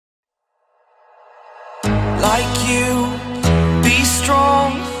like you, be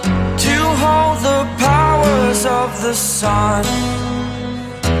strong to hold the powers of the sun.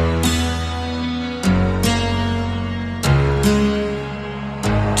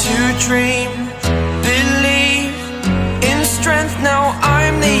 To dream, believe in strength. Now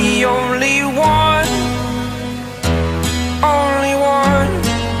I'm the only one, only one.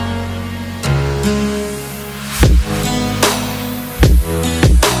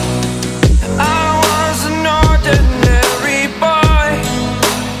 I was an ordinary boy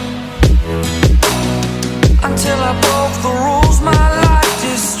until I broke the rules. My life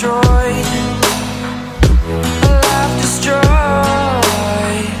destroyed, life destroyed.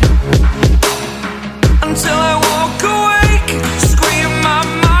 Until I walk awake, scream my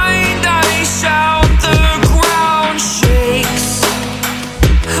mind, I shout, the ground shakes.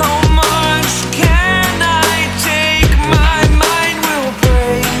 How much can I take? My mind will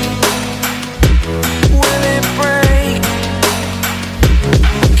break. Will it break?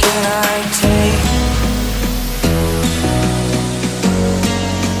 Can I take?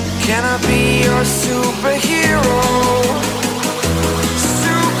 Can I be your superhero?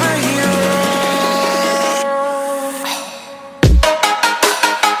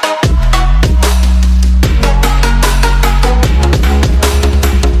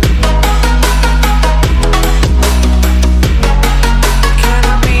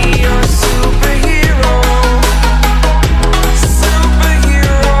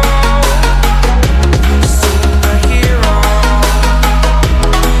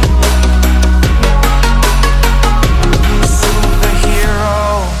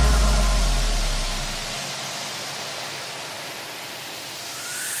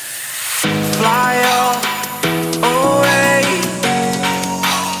 Fly away.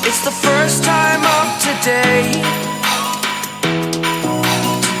 It's the first time of today.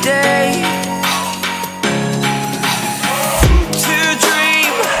 Today. To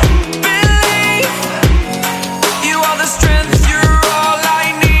dream, believe. You are the strength, you're all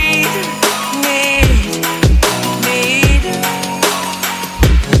I need. Need.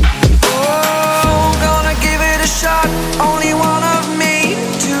 Oh, gonna give it a shot. Only one of me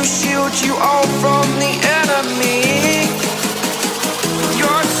to shield you all from the enemy.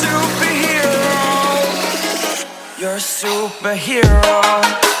 You're a superhero. You're a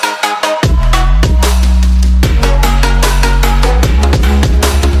superhero.